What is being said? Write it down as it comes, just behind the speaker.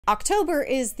October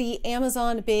is the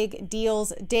Amazon Big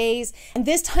Deals Days, and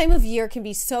this time of year can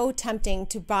be so tempting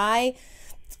to buy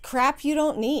crap you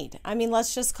don't need. I mean,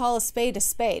 let's just call a spade,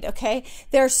 okay?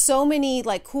 There are so many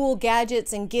like cool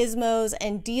gadgets and gizmos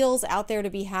and deals out there to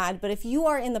be had, but if you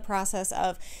are in the process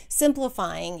of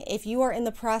simplifying, if you are in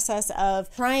the process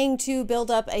of trying to build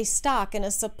up a stock and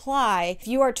a supply, if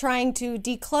you are trying to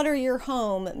declutter your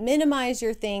home, minimize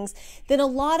your things, then a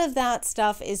lot of that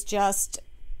stuff is just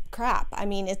crap. I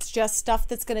mean, it's just stuff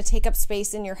that's going to take up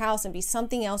space in your house and be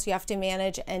something else you have to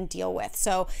manage and deal with.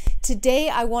 So today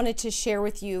I wanted to share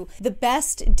with you the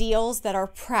best deals that are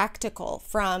practical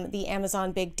from the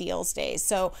Amazon Big Deals Days.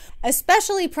 So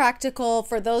especially practical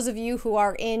for those of you who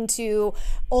are into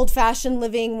old-fashioned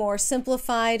living, more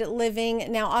simplified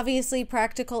living. Now, obviously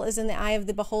practical is in the eye of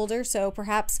the beholder, so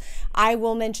perhaps I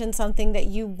will mention something that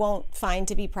you won't find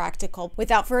to be practical.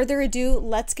 Without further ado,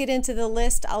 let's get into the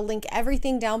list. I'll link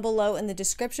everything down below in the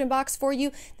description box for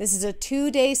you. This is a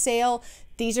 2-day sale.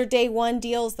 These are day 1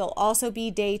 deals. There'll also be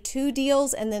day 2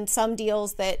 deals and then some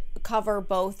deals that cover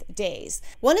both days.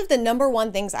 One of the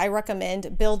 #1 things I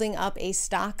recommend building up a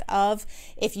stock of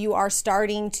if you are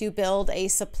starting to build a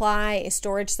supply, a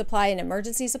storage supply, an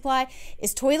emergency supply,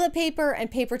 is toilet paper and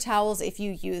paper towels if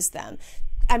you use them.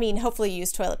 I mean, hopefully you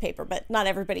use toilet paper, but not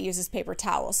everybody uses paper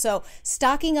towels. So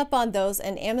stocking up on those,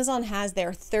 and Amazon has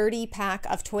their 30 pack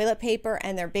of toilet paper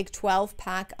and their big 12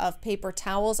 pack of paper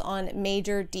towels on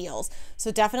major deals.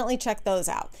 So definitely check those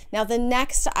out. Now the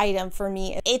next item for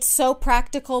me, it's so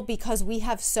practical because we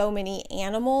have so many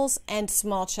animals and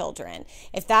small children.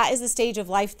 If that is the stage of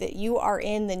life that you are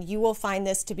in, then you will find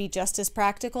this to be just as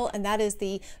practical, and that is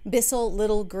the Bissell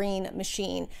Little Green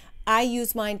machine. I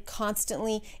use mine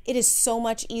constantly. It is so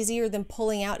much easier than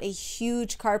pulling out a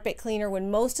huge carpet cleaner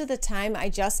when most of the time I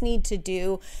just need to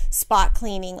do spot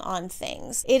cleaning on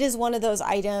things. It is one of those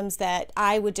items that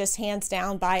I would just hands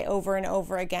down buy over and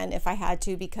over again if I had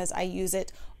to, because I use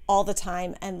it all the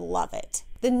time and love it.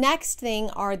 The next thing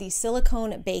are the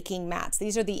silicone baking mats.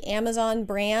 These are the Amazon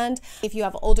brand. If you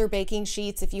have older baking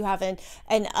sheets, if you have an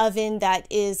oven that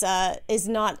is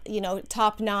not,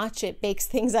 top notch, it bakes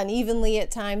things unevenly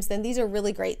at times, then these are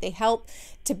really great. They help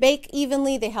to bake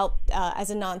evenly. They help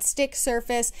as a non-stick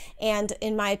surface, and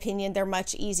in my opinion, they're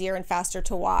much easier and faster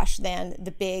to wash than the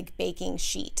big baking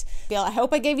sheet. I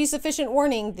hope I gave you sufficient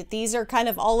warning that these are kind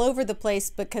of all over the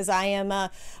place because I am a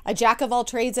jack of all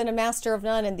trades and a master of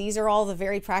none, and these are all the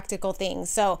very practical things.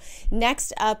 So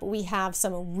next up, we have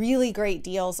some really great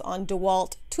deals on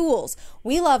DeWalt tools.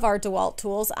 We love our DeWalt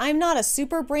tools. I'm not a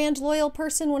super brand loyal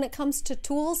person when it comes to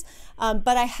tools,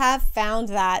 but I have found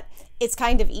that it's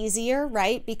kind of easier,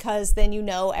 right? Because then you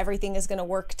know everything is going to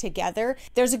work together.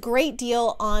 There's a great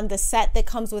deal on the set that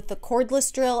comes with the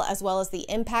cordless drill as well as the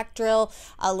impact drill,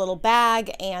 a little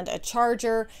bag, and a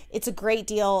charger. It's a great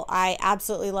deal. I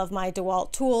absolutely love my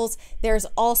DeWalt tools. There's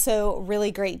also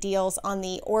really great deals on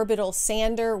the orbital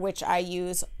sander, which I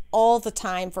use all the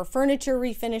time for furniture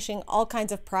refinishing, all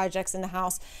kinds of projects in the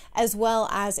house, as well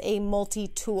as a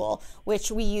multi-tool, which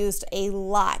we used a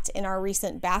lot in our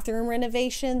recent bathroom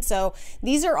renovation. So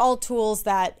these are all tools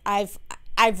that I've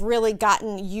really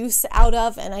gotten use out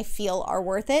of and I feel are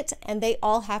worth it. And they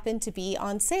all happen to be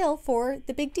on sale for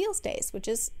the Big Deals Days, which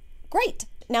is great.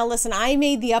 Now listen, I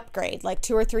made the upgrade like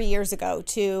 2 or 3 years ago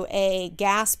to a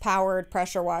gas-powered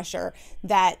pressure washer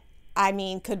that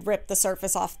could rip the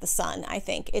surface off the sun. I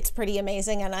think it's pretty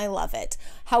amazing and I love it.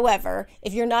 However,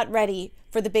 if you're not ready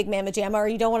for the big mamma jamma or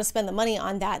you don't want to spend the money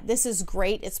on that, this is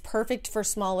great. It's perfect for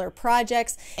smaller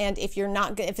projects. And if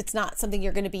it's not something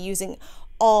you're going to be using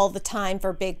all the time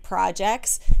for big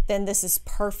projects, then this is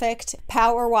perfect.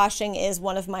 Power washing is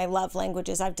one of my love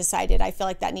languages. I've decided I feel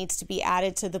like that needs to be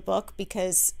added to the book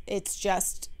because it's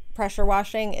just, pressure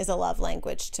washing is a love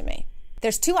language to me.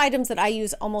 There's 2 items that I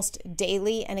use almost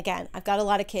daily, and again, I've got a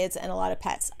lot of kids and a lot of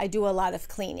pets. I do a lot of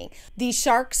cleaning. The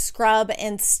Shark Scrub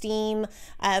and Steam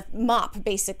mop,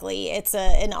 basically. It's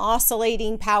an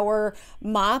oscillating power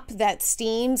mop that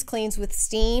steams, cleans with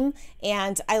steam,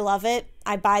 and I love it.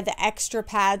 I buy the extra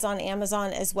pads on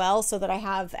Amazon as well so that I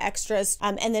have extras.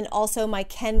 And then also my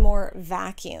Kenmore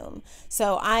vacuum.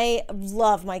 So I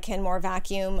love my Kenmore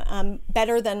vacuum,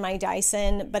 better than my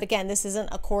Dyson. But again, this isn't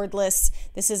a cordless,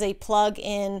 this is a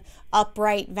plug-in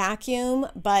upright vacuum.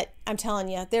 But I'm telling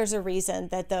you, there's a reason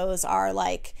that those are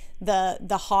like the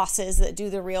hosses that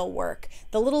do the real work.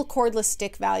 The little cordless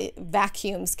stick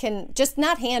vacuums can just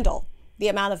not handle the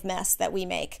amount of mess that we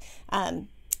make.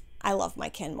 I love my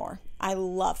Kenmore. I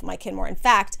love my Kenmore. In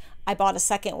fact, I bought a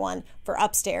second one for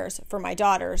upstairs for my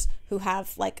daughters who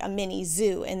have like a mini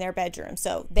zoo in their bedroom.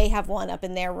 So they have one up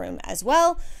in their room as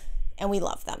well. and we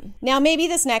love them. Now, maybe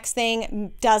this next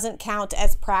thing doesn't count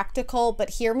as practical,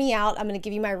 but hear me out. I'm going to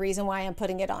give you my reason why I'm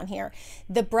putting it on here.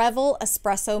 The Breville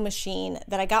espresso machine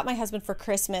that I got my husband for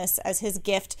Christmas as his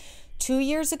gift 2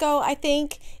 years ago, I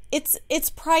think. It's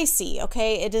pricey,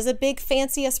 okay? It is a big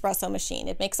fancy espresso machine.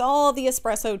 It makes all the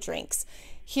espresso drinks.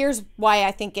 Here's why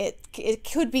I think it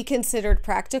could be considered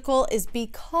practical, is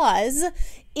because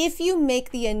if you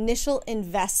make the initial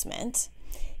investment,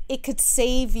 it could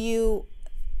save you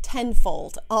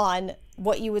tenfold on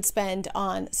what you would spend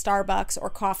on Starbucks or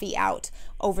coffee out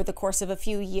over the course of a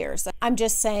few years. I'm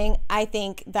just saying, I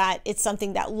think that it's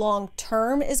something that long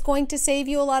term is going to save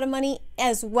you a lot of money,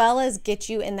 as well as get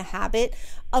you in the habit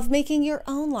of making your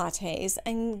own lattes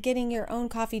and getting your own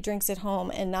coffee drinks at home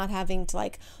and not having to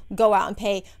like go out and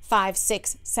pay $5,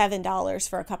 $6, $7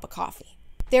 for a cup of coffee.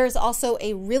 There is also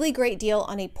a really great deal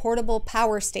on a portable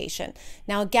power station.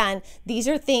 Now, again, these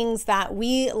are things that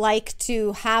we like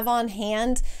to have on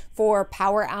hand for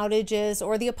power outages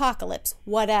or the apocalypse,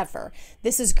 whatever.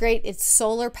 This is great. It's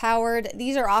solar powered.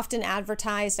 These are often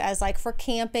advertised as like for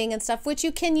camping and stuff, which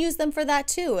you can use them for that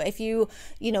too if you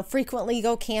frequently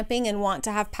go camping and want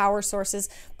to have power sources.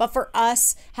 But for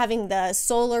us, having the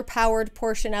solar powered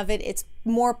portion of it, it's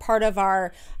more part of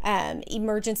our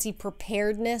emergency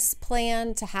preparedness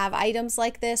plan to have items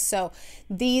like this. So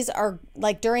these are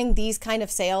like, during these kind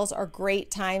of sales are great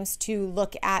times to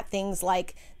look at things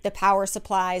like the power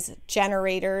supplies,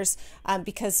 generators,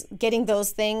 because getting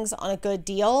those things on a good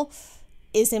deal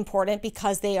is important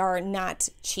because they are not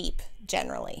cheap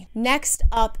generally. Next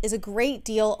up is a great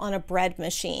deal on a bread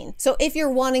machine. So if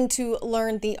you're wanting to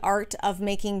learn the art of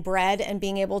making bread and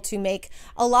being able to make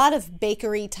a lot of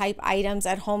bakery type items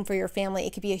at home for your family,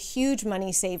 it could be a huge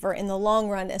money saver in the long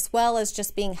run, as well as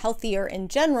just being healthier in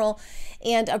general.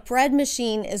 And a bread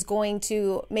machine is going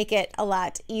to make it a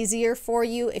lot easier for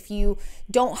you if you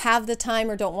don't have the time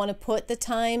or don't want to put the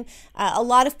time. A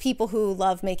lot of people who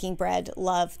love making bread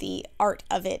love the art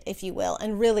of it, if you will,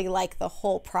 and really like the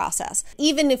whole process.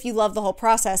 Even if you love the whole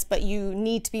process, but you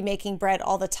need to be making bread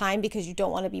all the time because you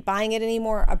don't want to be buying it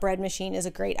anymore, a bread machine is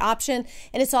a great option.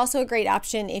 And it's also a great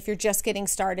option if you're just getting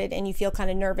started and you feel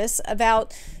kind of nervous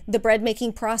about the bread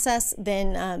making process,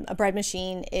 then a bread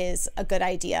machine is a good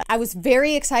idea. I was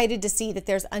very excited to see that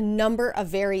there's a number of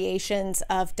variations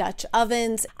of Dutch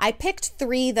ovens. I picked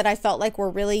 3 that I felt like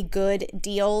were really good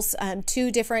deals,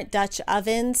 2 different Dutch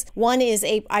ovens. One is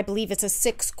I believe it's a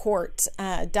 6-quart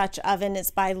Dutch oven.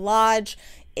 It's by Lodge.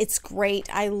 It's great.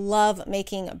 I love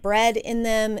making bread in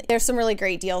them. There's some really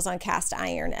great deals on cast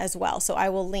iron as well, so I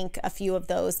will link a few of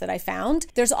those that I found.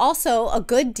 There's also a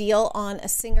good deal on a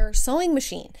Singer sewing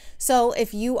machine. So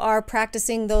if you are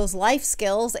practicing those life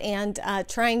skills and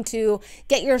trying to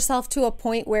get yourself to a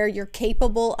point where you're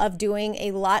capable of doing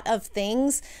a lot of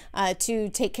things to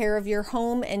take care of your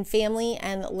home and family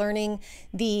and learning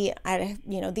the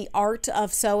art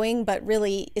of sewing, but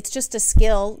really it's just a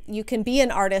skill. You can be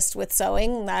an artist with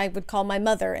sewing. I would call my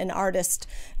mother an artist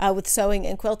with sewing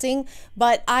and quilting,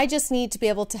 but I just need to be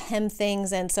able to hem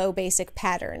things and sew basic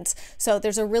patterns. So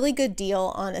there's a really good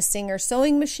deal on a Singer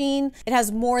sewing machine. It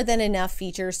has more than enough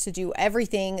features to do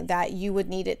everything that you would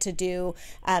need it to do.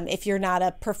 If you're not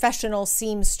a professional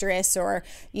seamstress or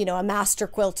a master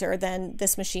quilter, then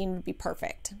this machine would be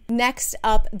perfect. Next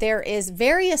up, there is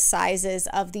various sizes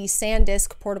of the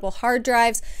SanDisk portable hard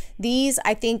drives. These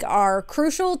I think are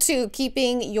crucial to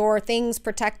keeping your things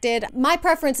protected. My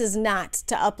preference is not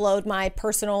to upload my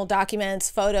personal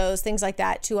documents, photos, things like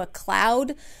that to a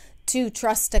cloud, to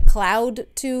trust a cloud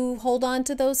to hold on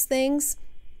to those things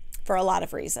for a lot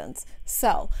of reasons.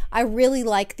 So I really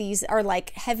like these are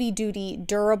like heavy duty,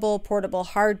 durable, portable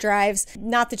hard drives.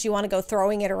 Not that you want to go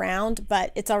throwing it around,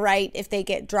 but it's all right if they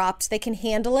get dropped, they can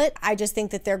handle it. I just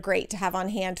think that they're great to have on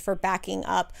hand for backing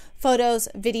up photos,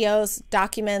 videos,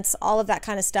 documents, all of that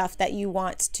kind of stuff that you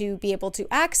want to be able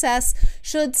to access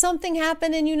should something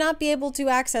happen and you not be able to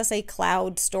access a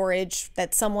cloud storage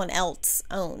that someone else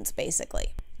owns,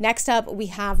 basically. Next up, we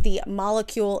have the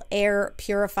Molekule air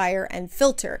purifier and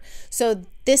filter. So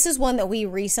this is one that we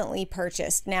recently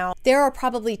purchased. Now, there are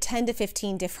probably 10 to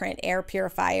 15 different air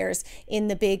purifiers in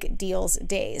the big deals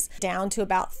days, down to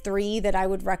about 3 that I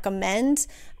would recommend.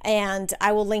 And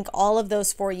I will link all of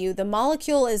those for you. The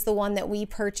Molekule is the one that we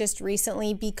purchased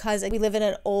recently because we live in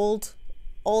an old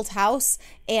house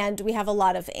and we have a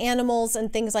lot of animals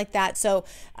and things like that. So,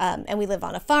 and we live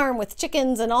on a farm with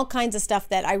chickens and all kinds of stuff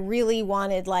that I really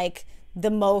wanted like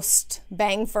the most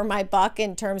bang for my buck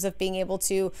in terms of being able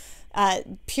to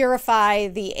purify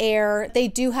the air. They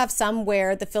do have some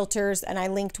where the filters, and I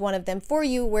linked one of them for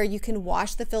you, where you can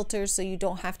wash the filters so you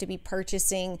don't have to be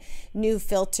purchasing new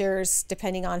filters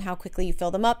depending on how quickly you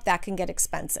fill them up. That can get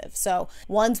expensive. So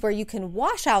ones where you can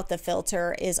wash out the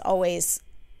filter is always,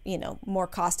 you know, more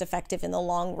cost effective in the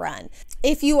long run.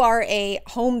 If you are a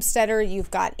homesteader,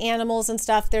 you've got animals and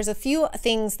stuff, there's a few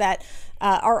things that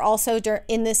are also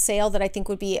in this sale that I think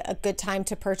would be a good time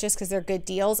to purchase because they're good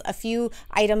deals. A few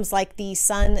items like the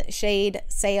sunshade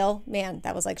sale. Man,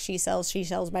 that was like she sells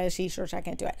by the seashore. I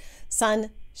can't do it.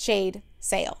 Sunshade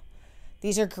sale.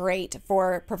 These are great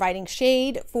for providing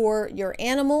shade for your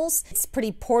animals. It's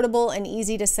pretty portable and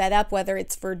easy to set up, whether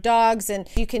it's for dogs, and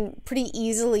you can pretty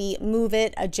easily move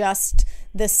it, adjust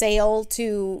the sail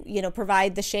to, you know,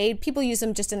 provide the shade. People use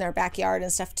them just in their backyard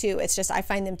and stuff too. It's just, I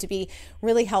find them to be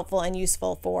really helpful and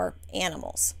useful for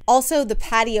animals. Also, the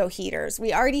patio heaters.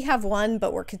 We already have one,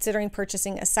 but we're considering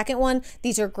purchasing a second one.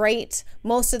 These are great.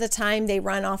 Most of the time they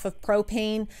run off of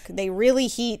propane. They really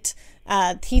heat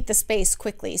the space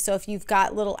quickly. So if you've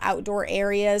got little outdoor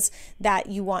areas that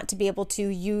you want to be able to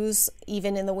use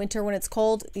even in the winter when it's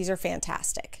cold, these are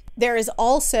fantastic. There is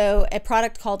also a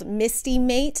product called Misty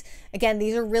Mate. Again,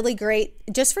 these are really great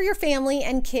just for your family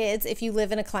and kids if you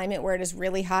live in a climate where it is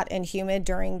really hot and humid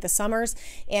during the summers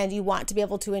and you want to be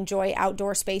able to enjoy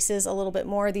outdoor spaces a little bit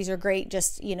more. These are great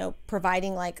just, you know,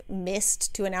 providing like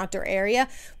mist to an outdoor area.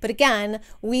 But again,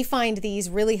 we find these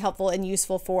really helpful and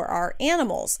useful for our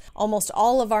animals. Almost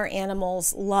all of our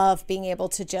animals love being able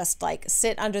to just like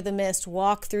sit under the mist,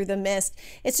 walk through the mist.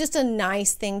 It's just a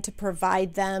nice thing to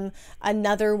provide them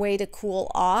another way to cool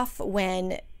off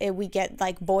when we get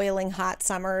like boiling hot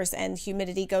summers and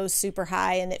humidity goes super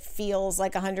high and it feels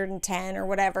like 110 or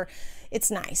whatever.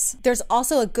 It's nice. There's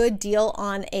also a good deal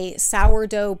on a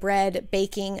sourdough bread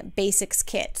baking basics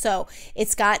kit. So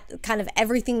it's got kind of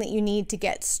everything that you need to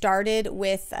get started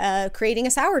with creating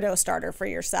a sourdough starter for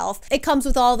yourself. It comes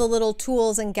with all the little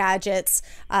tools and gadgets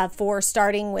for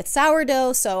starting with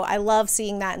sourdough. So I love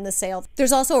seeing that in the sale.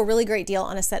 There's also a really great deal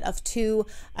on a set of 2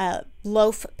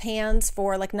 loaf pans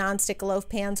for like nonstick loaf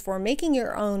pans for making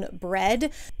your own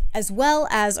bread, as well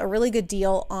as a really good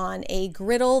deal on a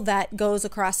griddle that goes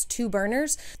across 2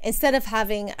 burners. Instead of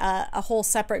having a whole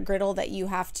separate griddle that you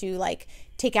have to like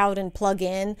take out and plug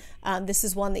in, this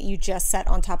is one that you just set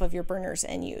on top of your burners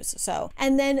and use. So,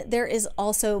 and then there is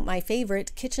also my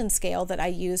favorite kitchen scale that I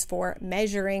use for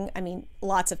measuring, I mean,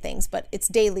 lots of things, but its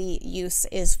daily use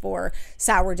is for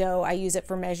sourdough. I use it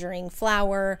for measuring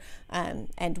flour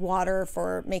and water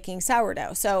for making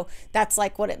sourdough. So that's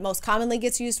like what it most commonly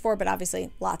gets used for, but obviously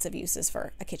lots of uses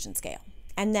for a kitchen scale.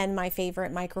 And then my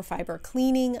favorite microfiber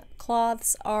cleaning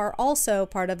cloths are also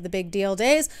part of the big deal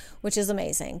days, which is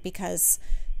amazing because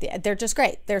they're just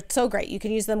great. They're so great. You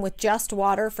can use them with just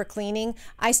water for cleaning.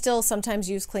 I still sometimes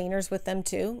use cleaners with them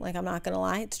too. Like, I'm not going to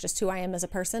lie, it's just who I am as a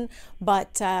person.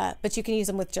 But you can use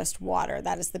them with just water.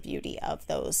 That is the beauty of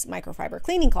those microfiber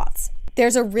cleaning cloths.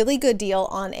 There's a really good deal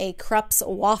on a Krups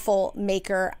waffle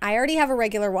maker. I already have a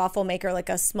regular waffle maker, like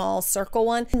a small circle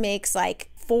one. It makes like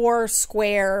 4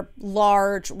 square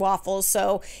large waffles,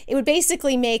 so it would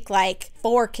basically make like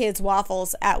 4 kids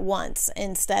waffles at once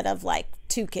instead of like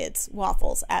 2 kids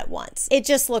waffles at once. It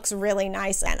just looks really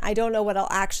nice, and I don't know what I'll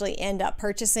actually end up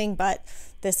purchasing, but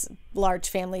this large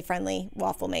family friendly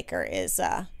waffle maker is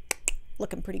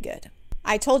looking pretty good.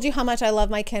 I told you how much I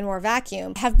love my Kenmore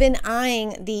vacuum. I have been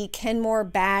eyeing the Kenmore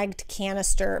bagged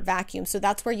canister vacuum. So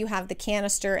that's where you have the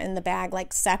canister and the bag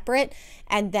like separate,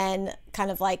 and then kind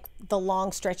of like the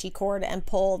long stretchy cord and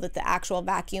pull that the actual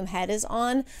vacuum head is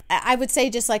on. I would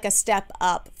say just like a step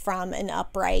up from an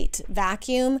upright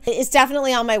vacuum. It's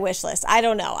definitely on my wish list. I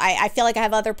don't know. I feel like I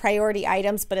have other priority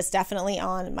items, but it's definitely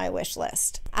on my wish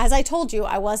list. As I told you,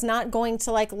 I was not going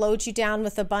to like load you down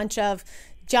with a bunch of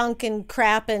junk and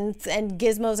crap and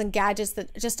gizmos and gadgets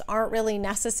that just aren't really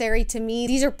necessary to me.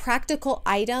 These are practical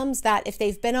items that if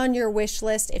they've been on your wish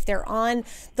list, if they're on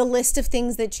the list of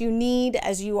things that you need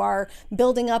as you are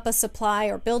building up a supply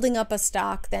or building up a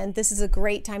stock, then this is a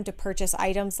great time to purchase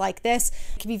items like this.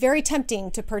 It can be very tempting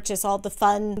to purchase all the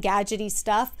fun gadgety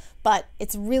stuff, but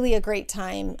it's really a great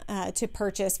time to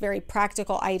purchase very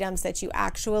practical items that you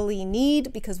actually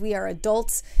need because we are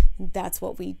adults and that's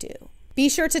what we do. Be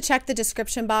sure to check the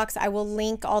description box. I will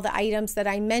link all the items that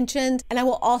I mentioned, and I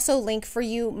will also link for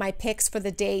you my picks for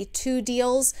the day 2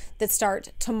 deals that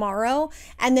start tomorrow.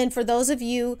 And then for those of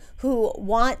you who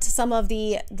want some of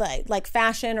the like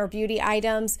fashion or beauty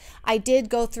items, I did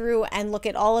go through and look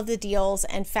at all of the deals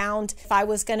and found if I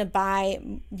was going to buy,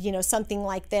 you know, something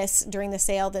like this during the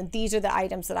sale, then these are the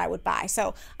items that I would buy.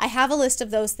 So I have a list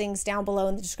of those things down below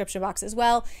in the description box as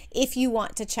well if you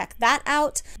want to check that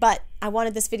out. But I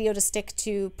wanted this video to stick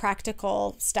to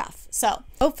practical stuff. So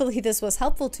hopefully this was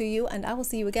helpful to you, and I will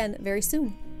see you again very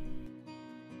soon.